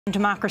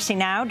Democracy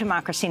Now!,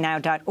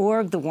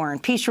 democracynow.org, The War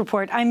and Peace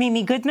Report. I'm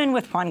Amy Goodman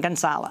with Juan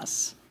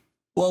Gonzalez.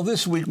 Well,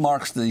 this week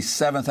marks the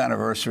 7th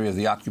anniversary of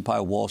the Occupy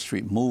Wall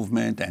Street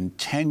movement and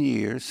 10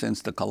 years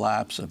since the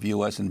collapse of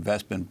U.S.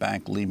 investment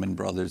bank Lehman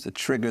Brothers that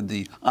triggered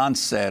the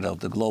onset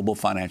of the global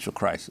financial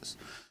crisis.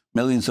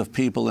 Millions of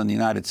people in the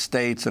United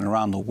States and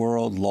around the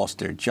world lost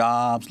their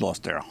jobs,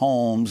 lost their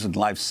homes and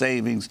life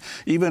savings,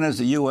 even as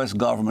the U.S.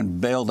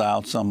 government bailed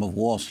out some of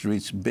Wall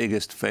Street's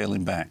biggest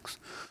failing banks.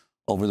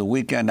 Over the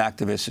weekend,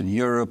 activists in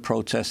Europe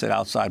protested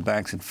outside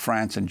banks in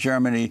France and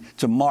Germany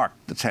to mark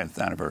the 10th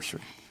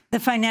anniversary. The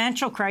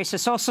financial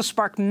crisis also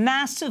sparked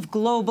massive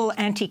global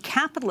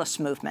anti-capitalist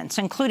movements,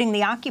 including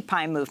the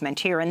Occupy movement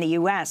here in the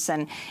U.S.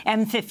 and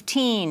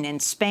M15 in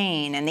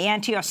Spain and the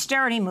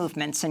anti-austerity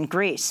movements in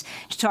Greece.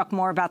 To talk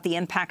more about the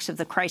impacts of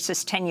the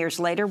crisis 10 years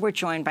later, we're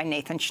joined by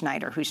Nathan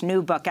Schneider, whose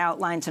new book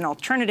outlines an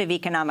alternative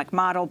economic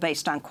model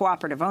based on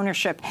cooperative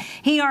ownership.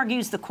 He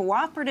argues the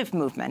cooperative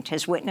movement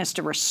has witnessed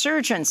a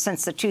resurgence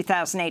since the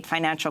 2008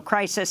 financial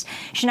crisis.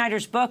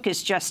 Schneider's book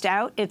is just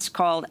out. It's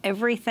called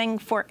Everything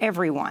for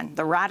Everyone: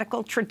 The Radical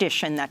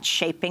Tradition That's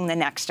Shaping the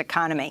Next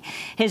Economy.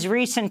 His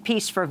recent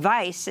piece for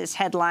Vice is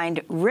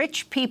headlined,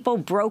 "Rich People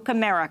Broke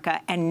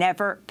America and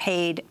Never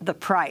Paid the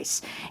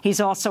Price." He's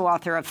also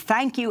author of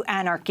Thank You,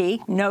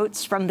 Anarchy,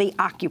 Notes from the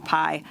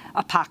Occupy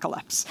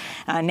Apocalypse.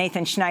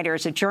 Nathan Schneider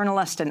is a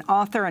journalist and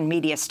author and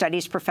media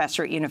studies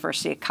professor at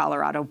University of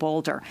Colorado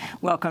Boulder.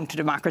 Welcome to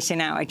Democracy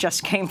Now! I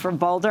just came from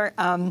Boulder.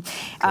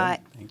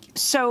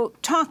 So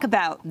talk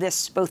about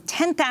this both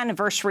 10th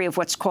anniversary of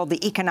what's called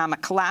the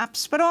economic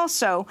collapse, but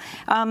also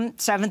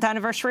 7th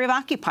anniversary of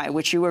Occupy,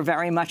 which you were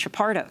very much a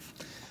part of.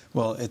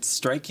 Well, it's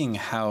striking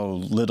how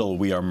little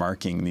we are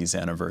marking these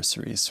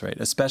anniversaries, right?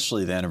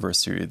 Especially the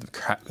anniversary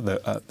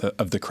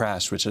of the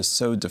crash, which has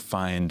so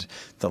defined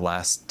the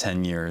last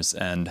 10 years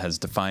and has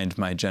defined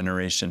my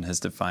generation, has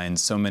defined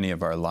so many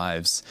of our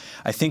lives.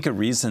 I think a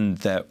reason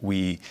that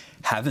we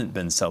haven't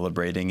been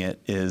celebrating it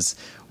is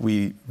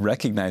we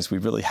recognize we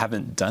really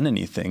haven't done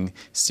anything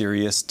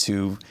serious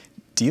to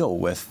deal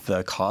with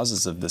the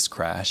causes of this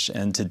crash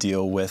and to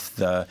deal with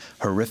the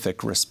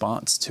horrific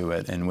response to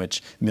it, in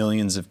which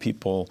millions of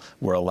people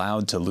were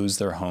allowed to lose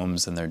their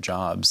homes and their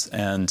jobs.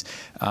 And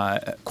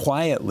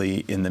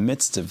quietly, in the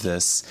midst of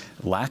this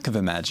lack of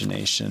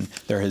imagination,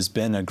 there has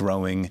been a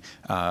growing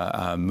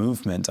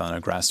movement on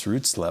a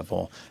grassroots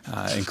level,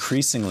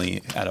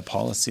 increasingly at a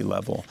policy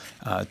level,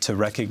 to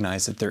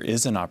recognize that there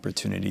is an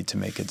opportunity to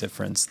make a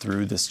difference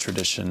through this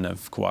tradition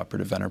of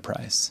cooperative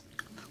enterprise.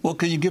 Well,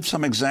 can you give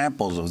some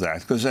examples of that?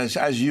 Because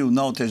as you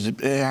note,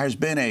 there has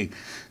been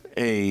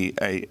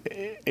a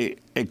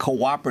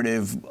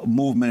cooperative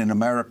movement in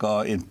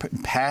America in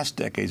past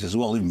decades as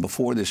well, even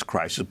before this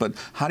crisis. But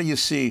how do you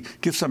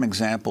give some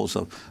examples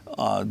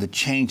of the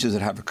changes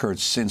that have occurred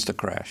since the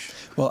crash?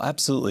 Well,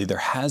 absolutely. There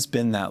has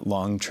been that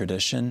long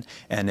tradition,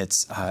 and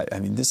it's, I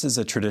mean, this is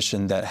a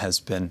tradition that has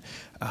been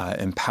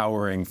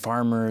empowering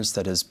farmers,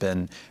 that has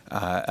been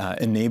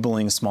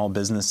enabling small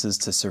businesses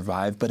to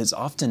survive, but it's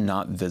often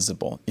not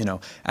visible. You know,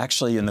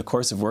 actually, in the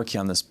course of working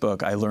on this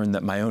book, I learned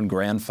that my own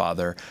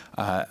grandfather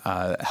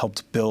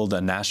helped build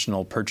a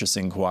national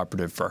purchasing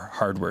cooperative for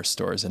hardware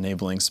stores,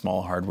 enabling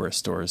small hardware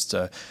stores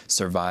to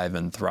survive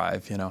and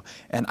thrive, you know.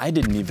 And I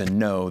didn't even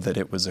know that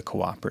it was a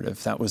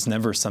cooperative. That was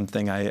never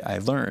something I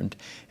learned.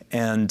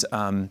 And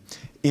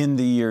in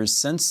the years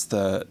since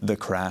the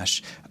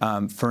crash,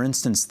 for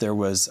instance, there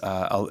was,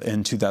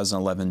 in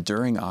 2011,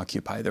 during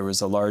Occupy, there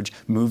was a large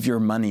Move Your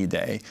Money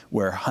Day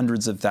where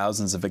hundreds of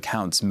thousands of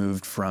accounts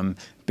moved from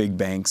big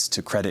banks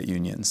to credit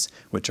unions,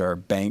 which are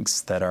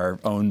banks that are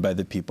owned by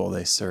the people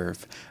they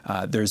serve.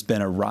 There's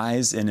been a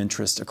rise in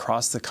interest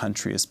across the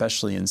country,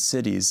 especially in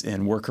cities,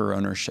 in worker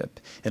ownership,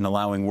 in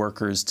allowing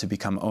workers to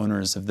become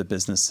owners of the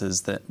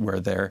businesses where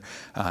they're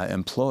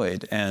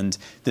employed. And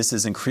this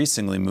is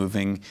increasingly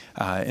moving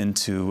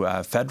into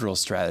federal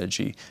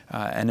strategy.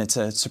 And it's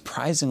a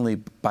surprisingly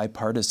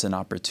bipartisan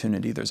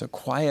opportunity. There's a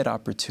quiet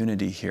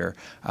opportunity here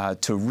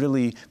to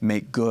really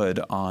make good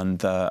on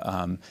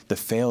the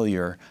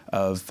failure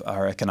of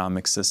our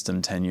economic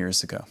system 10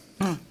 years ago.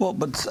 Well,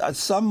 but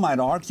some might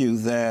argue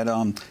that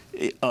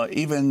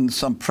even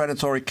some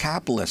predatory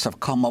capitalists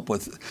have come up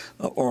with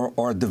or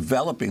are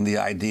developing the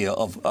idea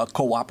of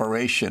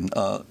cooperation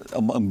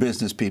among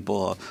business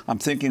people. I'm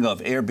thinking of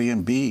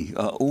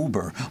Airbnb,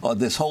 Uber,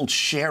 this whole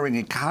sharing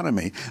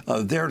economy.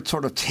 They're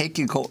sort of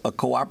taking a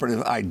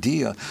cooperative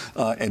idea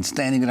and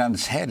standing it on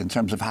its head in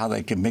terms of how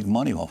they can make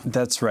money off it.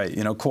 That's right.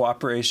 You know,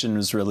 cooperation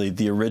was really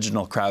the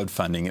original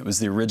crowdfunding. It was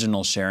the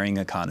original sharing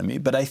economy.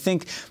 But I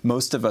think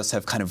most of us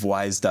have kind of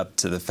wised up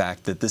to the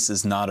fact that this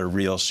is not a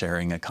real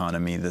sharing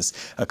economy. This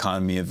this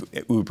economy of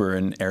Uber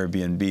and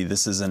Airbnb.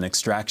 This is an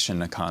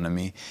extraction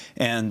economy.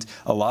 And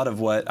a lot of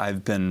what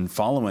I've been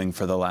following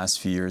for the last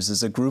few years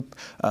is a group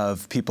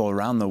of people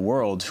around the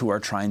world who are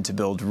trying to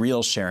build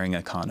real sharing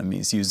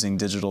economies using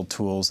digital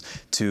tools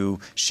to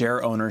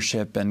share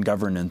ownership and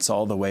governance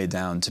all the way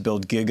down, to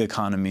build gig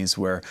economies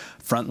where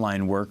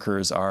frontline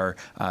workers are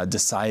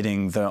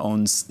deciding their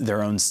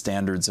own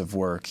standards of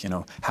work, you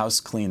know, house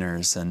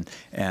cleaners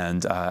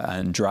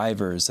and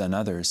drivers and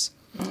others.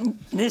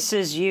 This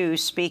is you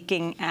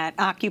speaking at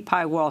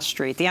Occupy Wall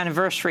Street. The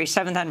anniversary,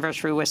 7th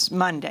anniversary, was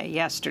Monday,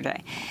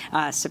 yesterday,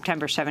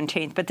 September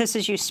 17th. But this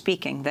is you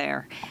speaking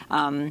there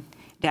down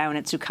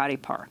at Zuccotti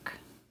Park.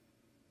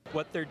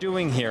 What they're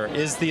doing here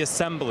is the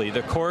assembly.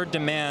 The core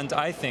demand,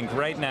 I think,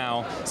 right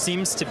now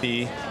seems to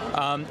be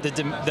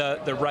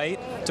the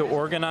right to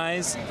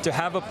organize, to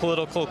have a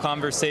political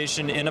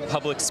conversation in a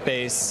public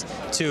space,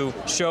 to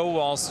show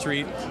Wall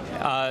Street,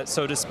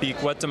 so to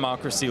speak, what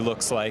democracy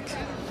looks like.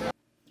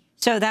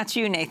 So that's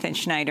you, Nathan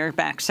Schneider,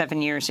 back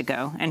 7 years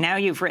ago. And now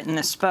you've written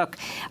this book.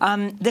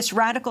 This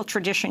radical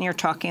tradition you're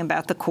talking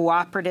about, the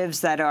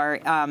cooperatives that are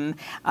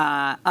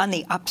on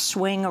the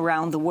upswing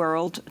around the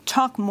world,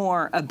 talk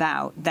more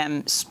about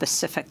them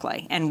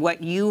specifically and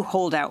what you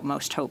hold out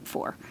most hope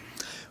for.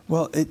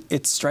 Well,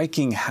 it's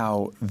striking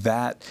how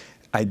that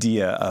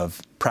idea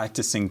of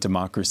practicing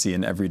democracy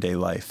in everyday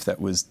life that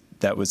was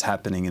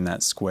happening in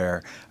that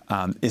square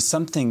is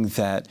something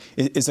that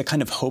is a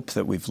kind of hope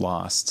that we've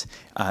lost.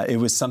 It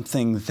was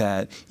something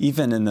that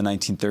even in the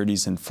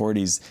 1930s and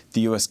 40s,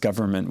 the U.S.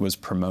 government was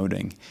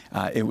promoting.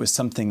 It was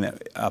something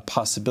a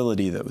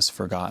possibility that was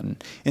forgotten.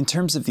 In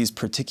terms of these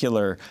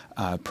particular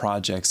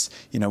projects,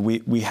 you know,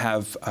 we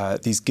have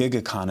these gig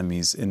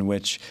economies in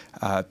which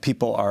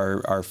people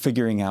are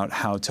figuring out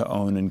how to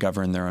own and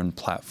govern their own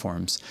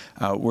platforms.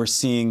 We're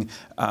seeing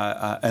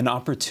an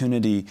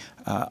opportunity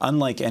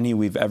unlike any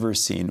we've ever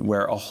seen,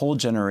 where a whole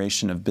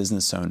generation of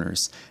business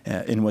owners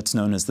in what's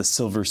known as the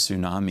silver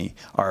tsunami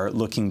are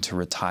looking to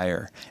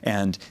retire.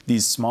 And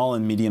these small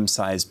and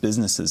medium-sized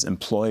businesses,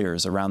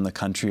 employers around the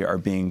country, are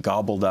being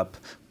gobbled up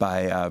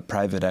by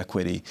private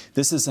equity.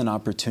 This is an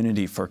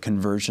opportunity for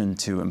conversion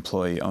to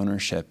employee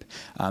ownership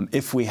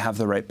if we have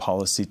the right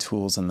policy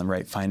tools and the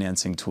right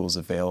financing tools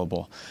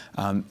available.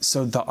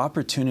 So the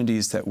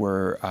opportunities that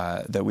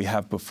we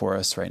have before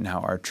us right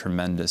now are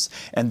tremendous,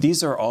 and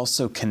these are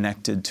also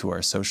connected to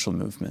our social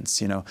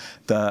movements. You know,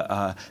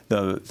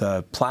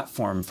 the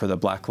platform for the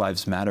Black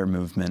Lives Matter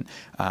movement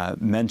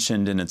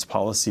mentioned in its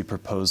policy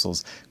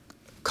proposals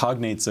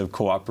cognates of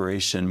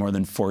cooperation more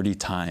than 40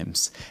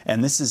 times.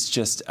 And this is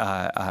just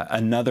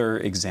another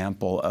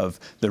example of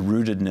the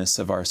rootedness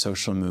of our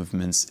social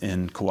movements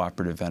in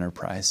cooperative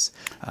enterprise,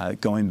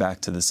 going back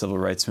to the civil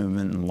rights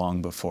movement and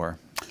long before.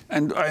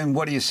 And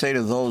what do you say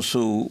to those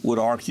who would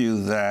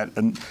argue that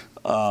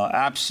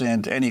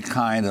absent any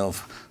kind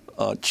of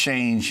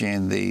change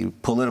in the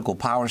political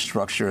power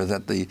structure,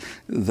 that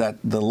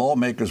the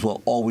lawmakers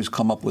will always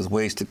come up with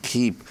ways to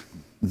keep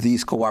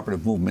these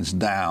cooperative movements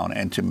down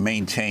and to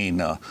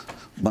maintain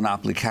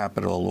monopoly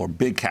capital or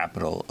big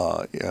capital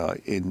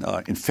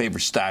in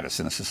favored status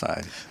in a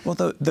society? Well,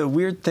 the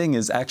weird thing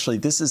is actually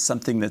this is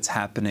something that's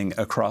happening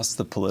across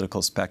the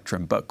political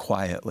spectrum, but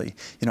quietly.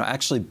 You know,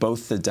 actually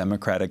both the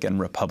Democratic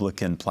and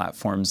Republican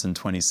platforms in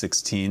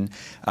 2016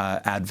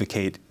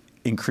 advocate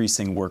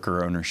increasing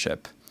worker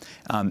ownership.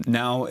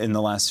 Now, in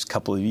the last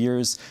couple of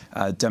years,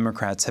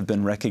 Democrats have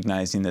been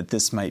recognizing that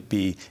this might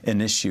be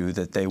an issue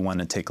that they want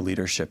to take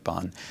leadership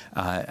on.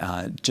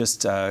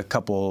 Just a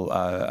couple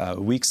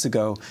weeks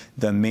ago,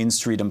 the Main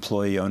Street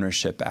Employee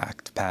Ownership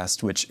Act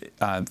passed, which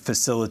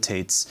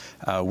facilitates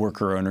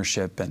worker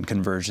ownership and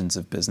conversions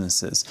of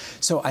businesses.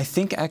 So I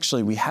think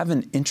actually we have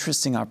an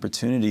interesting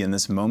opportunity in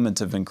this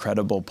moment of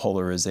incredible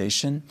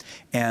polarization,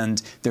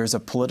 and there's a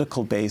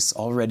political base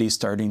already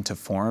starting to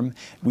form.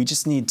 We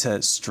just need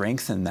to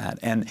strengthen that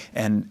and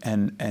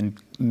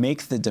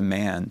make the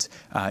demand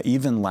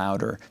even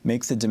louder,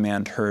 make the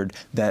demand heard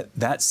that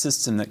that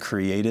system that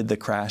created the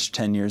crash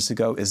 10 years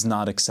ago is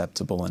not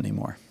acceptable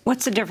anymore.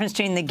 What's the difference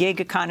between the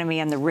gig economy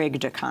and the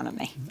rigged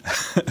economy?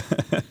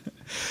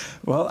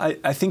 Well,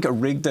 I think a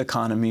rigged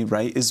economy,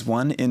 right, is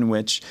one in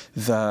which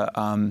the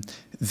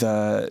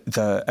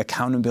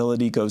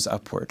accountability goes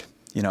upward.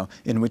 You know,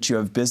 in which you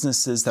have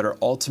businesses that are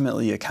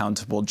ultimately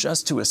accountable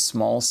just to a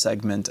small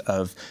segment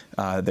of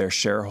their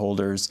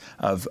shareholders,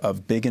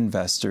 of big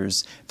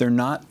investors. They're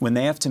not, when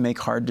they have to make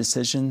hard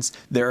decisions,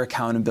 their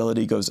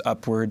accountability goes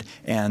upward,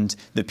 and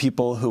the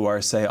people who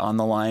are, say, on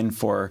the line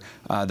for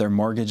their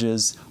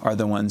mortgages are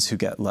the ones who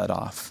get let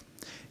off.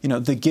 You know,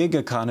 the gig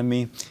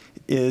economy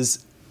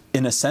is,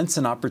 in a sense,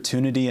 an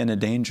opportunity and a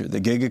danger.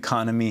 The gig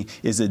economy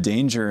is a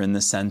danger in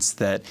the sense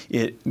that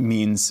it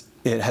means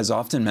it has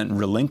often meant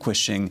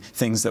relinquishing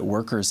things that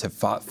workers have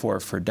fought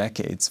for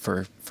decades,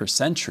 for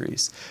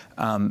centuries.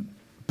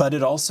 But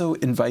it also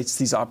invites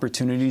these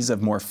opportunities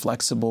of more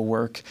flexible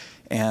work,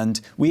 and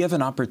we have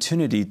an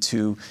opportunity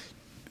to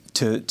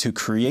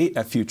create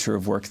a future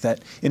of work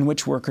in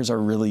which workers are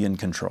really in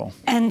control.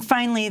 And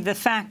finally, the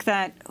fact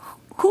that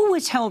Who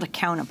was held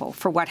accountable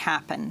for what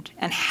happened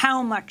and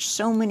how much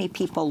so many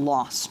people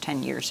lost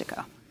 10 years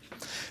ago?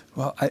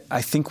 Well,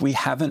 I think we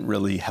haven't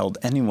really held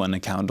anyone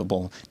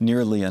accountable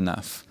nearly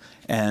enough.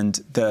 And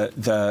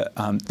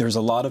there's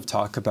a lot of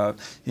talk about,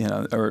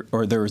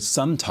 or there was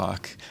some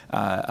talk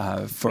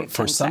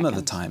for some of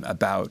the time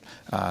about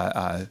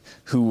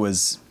who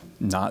was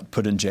not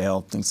put in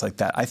jail, things like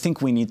that. I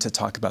think we need to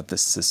talk about the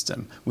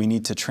system. We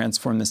need to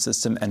transform the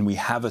system, and we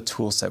have a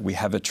tool set. We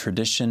have a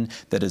tradition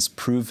that is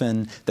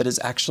proven, that is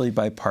actually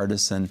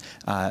bipartisan,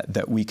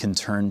 that we can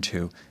turn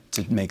to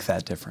make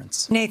that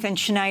difference. Nathan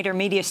Schneider,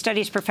 Media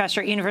Studies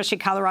Professor at University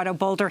of Colorado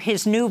Boulder.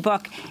 His new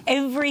book,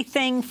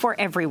 Everything for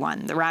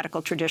Everyone, the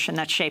Radical Tradition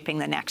That's Shaping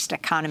the Next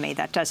Economy.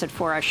 That does it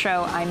for our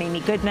show. I'm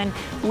Amy Goodman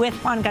with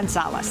Juan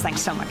Gonzalez.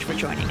 Thanks so much for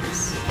joining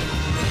us.